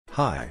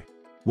Hi.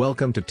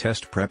 Welcome to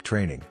Test Prep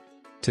Training.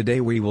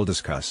 Today we will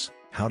discuss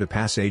how to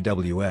pass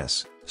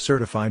AWS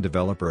Certified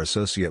Developer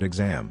Associate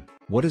Exam.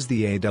 What is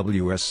the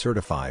AWS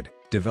Certified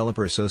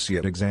Developer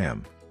Associate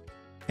Exam?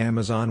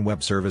 Amazon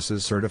Web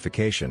Services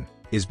certification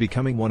is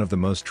becoming one of the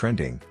most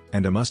trending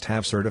and a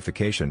must-have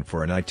certification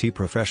for an IT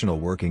professional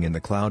working in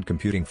the cloud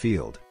computing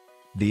field.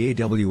 The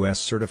AWS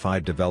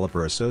Certified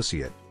Developer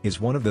Associate is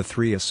one of the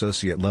 3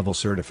 associate-level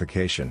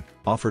certification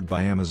offered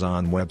by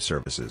Amazon Web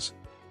Services.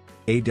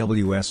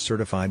 AWS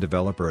Certified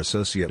Developer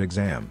Associate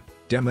Exam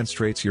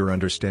demonstrates your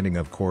understanding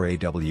of core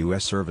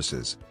AWS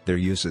services, their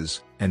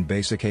uses, and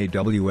basic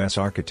AWS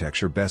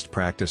architecture best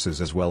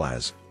practices, as well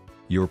as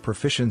your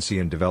proficiency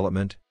in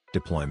development,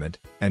 deployment,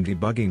 and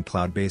debugging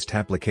cloud-based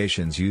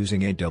applications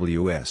using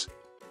AWS.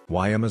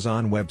 Why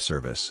Amazon Web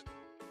Service?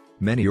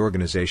 Many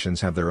organizations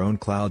have their own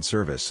cloud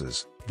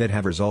services that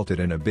have resulted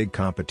in a big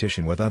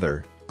competition with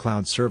other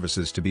cloud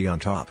services to be on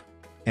top.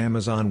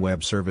 Amazon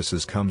Web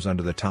Services comes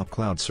under the top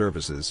cloud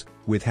services,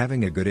 with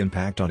having a good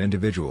impact on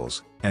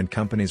individuals and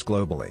companies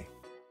globally.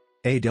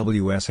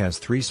 AWS has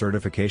 3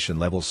 certification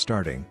levels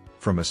starting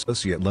from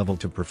associate level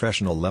to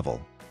professional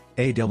level.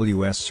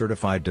 AWS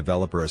Certified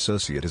Developer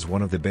Associate is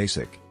one of the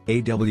basic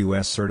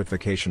AWS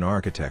certification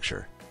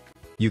architecture.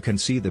 You can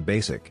see the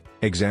basic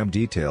exam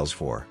details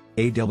for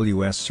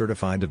AWS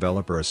Certified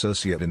Developer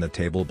Associate in the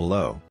table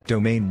below.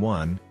 Domain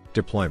 1,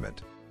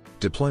 Deployment.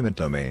 Deployment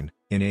domain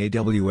in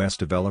AWS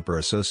Developer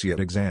Associate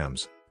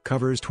exams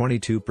covers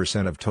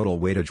 22% of total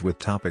weightage, with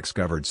topics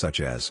covered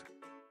such as: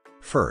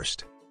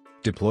 first,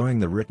 deploying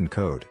the written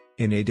code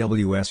in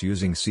AWS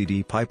using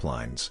CD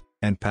pipelines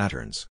and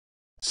patterns.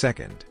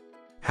 Second,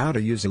 how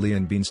to use Eli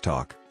and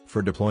Beanstalk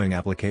for deploying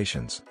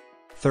applications.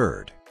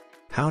 Third,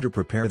 how to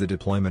prepare the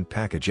deployment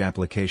package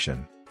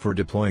application for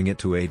deploying it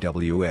to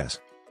AWS.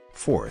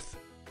 Fourth,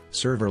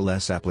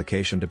 serverless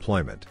application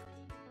deployment.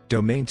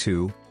 Domain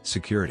 2,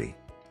 Security.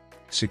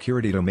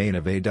 Security domain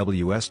of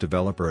AWS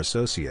Developer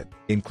Associate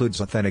includes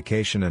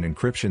authentication and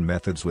encryption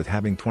methods, with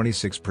having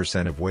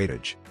 26% of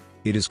weightage.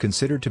 It is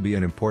considered to be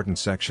an important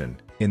section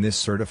in this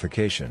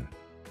certification.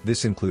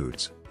 This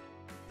includes: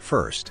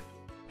 first,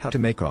 how to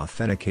make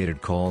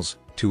authenticated calls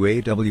to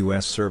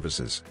AWS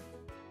services.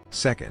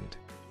 Second,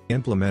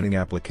 implementing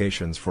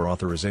applications for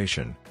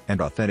authorization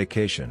and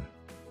authentication.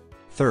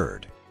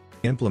 Third,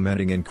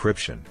 implementing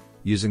encryption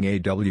using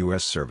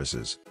AWS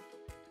services.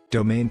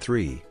 Domain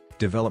 3,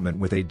 Development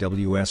with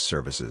AWS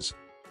services.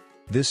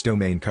 This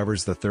domain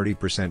covers the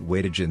 30%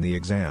 weightage in the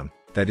exam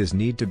that is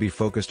need to be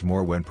focused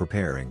more when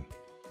preparing.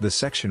 The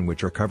section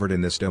which are covered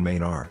in this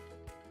domain are: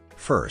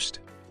 first,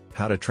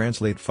 how to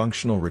translate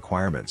functional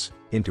requirements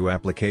into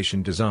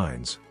application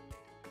designs.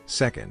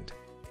 Second,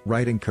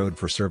 writing code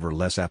for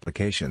serverless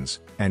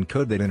applications and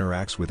code that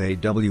interacts with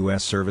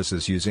AWS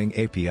services using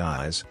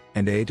APIs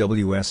and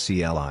AWS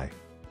CLI.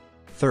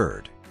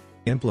 Third,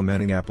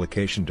 implementing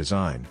application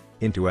design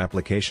into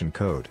application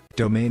code.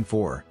 Domain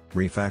 4,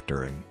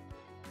 Refactoring.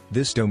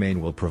 This domain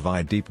will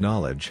provide deep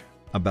knowledge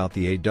about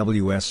the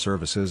AWS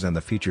services and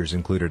the features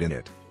included in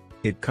it.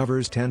 It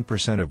covers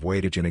 10% of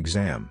weightage in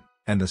exam,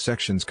 and the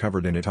sections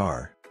covered in it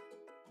are: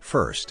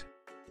 first,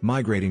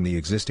 migrating the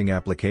existing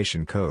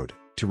application code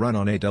to run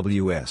on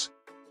AWS.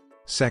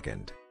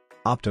 Second,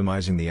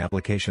 optimizing the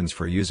applications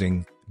for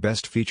using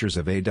best features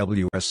of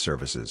AWS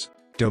services.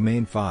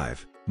 Domain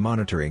 5,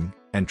 Monitoring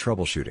and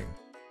Troubleshooting.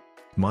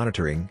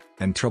 Monitoring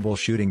and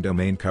troubleshooting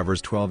domain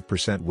covers 12%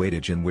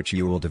 weightage, in which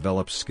you will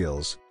develop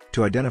skills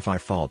to identify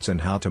faults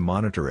and how to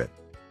monitor it.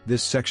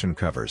 This section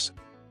covers: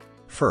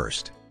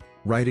 first,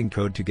 writing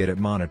code to get it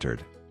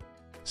monitored.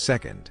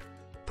 Second,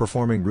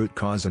 performing root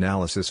cause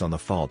analysis on the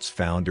faults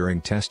found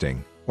during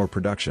testing or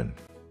production.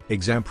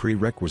 Exam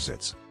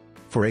prerequisites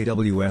for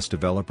AWS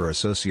Developer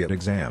Associate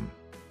exam.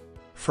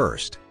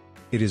 First,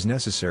 it is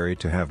necessary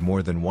to have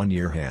more than 1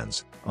 year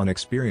hands-on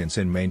experience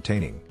in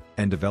maintaining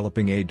and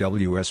developing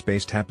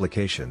AWS-based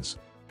applications.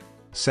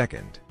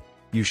 Second,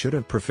 you should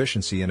have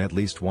proficiency in at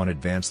least one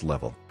advanced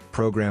level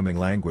programming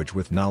language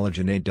with knowledge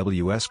in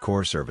AWS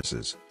core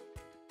services.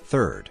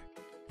 Third,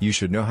 you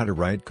should know how to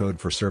write code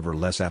for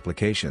serverless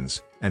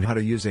applications and how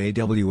to use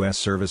AWS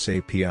Service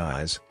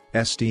APIs,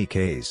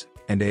 SDKs,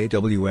 and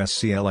AWS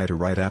CLI to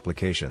write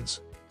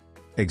applications.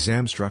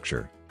 Exam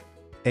structure.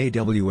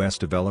 AWS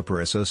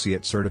Developer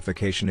Associate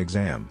Certification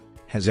Exam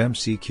has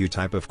MCQ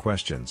type of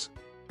questions.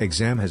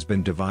 Exam has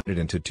been divided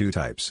into 2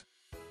 types.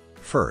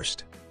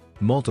 First,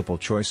 multiple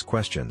choice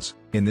questions.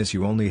 In this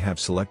you only have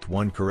select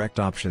one correct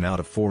option out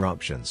of 4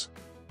 options.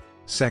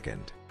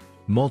 Second,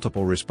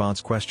 multiple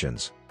response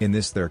questions. In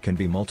this there can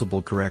be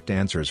multiple correct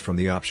answers from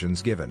the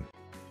options given.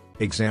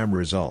 Exam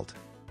result.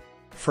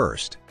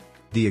 First,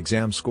 the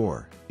exam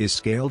score is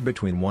scaled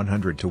between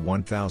 100 to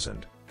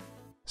 1000.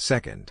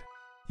 Second,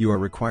 you are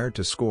required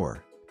to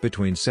score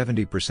between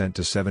 70%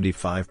 to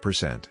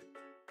 75%.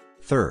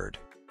 Third,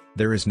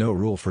 there is no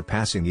rule for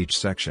passing each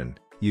section,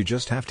 you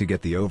just have to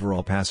get the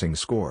overall passing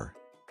score.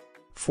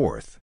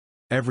 Fourth,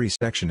 every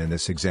section in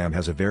this exam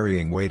has a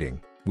varying weighting,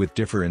 with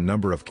different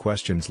number of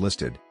questions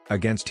listed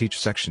against each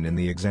section in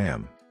the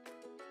exam.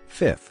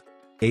 Fifth,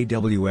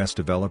 AWS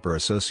Developer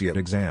Associate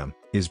Exam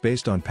is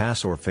based on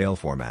pass or fail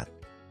format.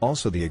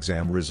 Also, the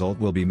exam result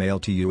will be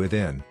mailed to you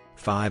within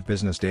 5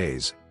 business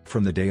days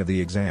from the day of the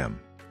exam.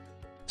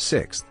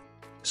 6th,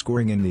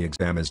 scoring in the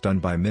exam is done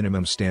by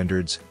minimum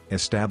standards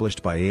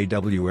established by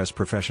AWS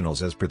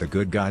professionals as per the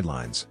good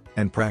guidelines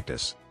and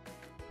practice.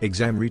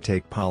 Exam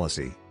retake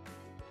policy.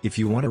 If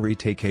you want to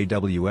retake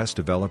AWS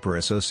Developer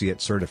Associate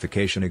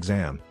Certification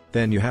exam,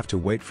 then you have to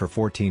wait for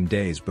 14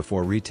 days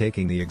before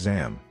retaking the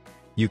exam.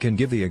 You can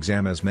give the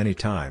exam as many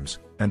times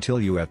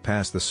until you have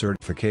passed the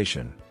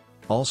certification.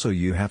 Also,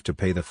 you have to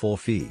pay the full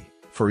fee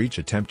for each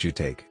attempt you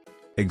take.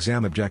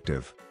 Exam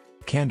objective.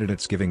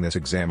 Candidates giving this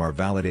exam are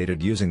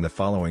validated using the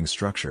following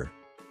structure.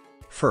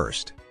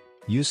 First,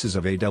 uses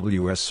of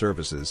AWS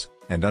services,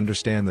 and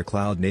understand the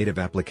cloud-native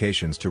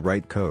applications to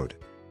write code.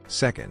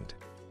 Second,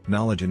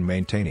 knowledge in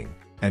maintaining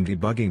and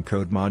debugging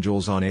code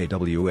modules on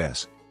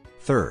AWS.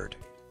 Third,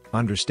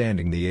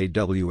 understanding the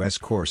AWS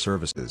core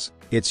services,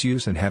 its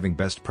use and having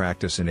best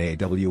practice in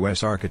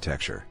AWS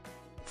architecture.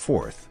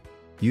 Fourth,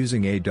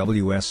 using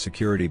AWS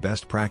security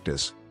best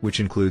practice, which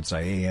includes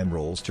IAM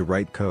rules to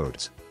write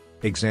codes.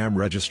 Exam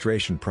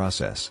registration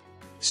process.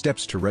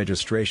 Steps to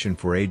registration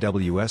for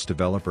AWS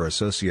Developer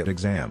Associate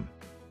exam.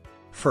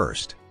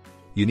 First,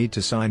 you need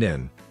to sign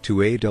in to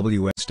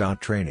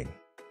AWS.training.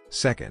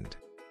 Second,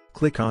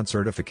 click on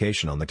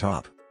certification on the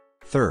top.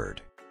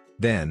 Third,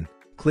 then,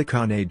 click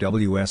on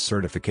AWS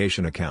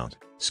certification account,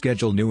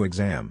 schedule new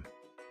exam.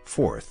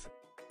 Fourth,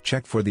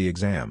 check for the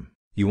exam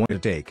you want to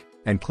take,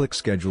 and click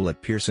schedule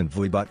at Pearson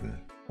VUI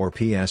button, or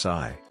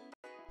PSI.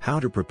 How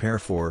to prepare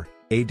for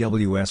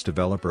AWS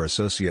Developer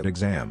Associate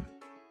exam.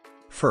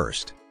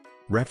 First,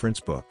 reference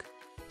book.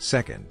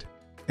 Second,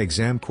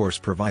 exam course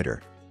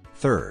provider.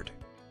 Third,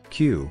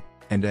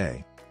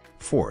 Q&A.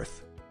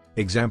 Fourth,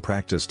 exam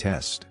practice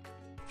test.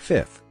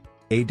 Fifth,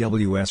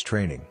 AWS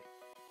training.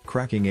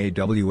 Cracking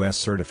AWS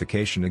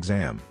certification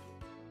exam.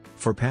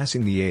 For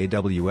passing the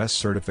AWS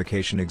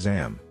certification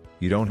exam,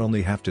 you don't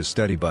only have to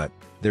study, but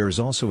there is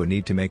also a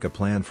need to make a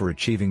plan for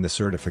achieving the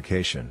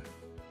certification.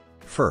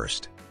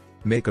 First,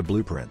 make a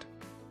blueprint.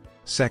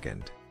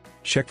 Second,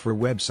 check for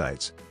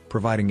websites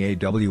providing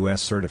AWS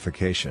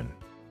certification.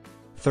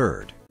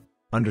 Third,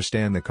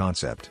 understand the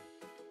concept.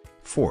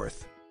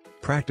 Fourth,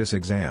 practice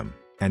exam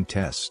and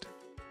test.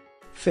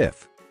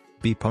 Fifth,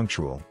 be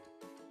punctual.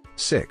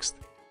 Sixth,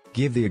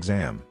 give the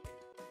exam.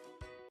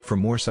 For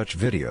more such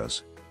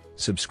videos,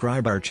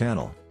 subscribe our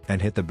channel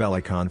and hit the bell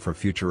icon for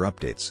future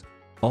updates.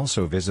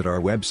 Also visit our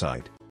website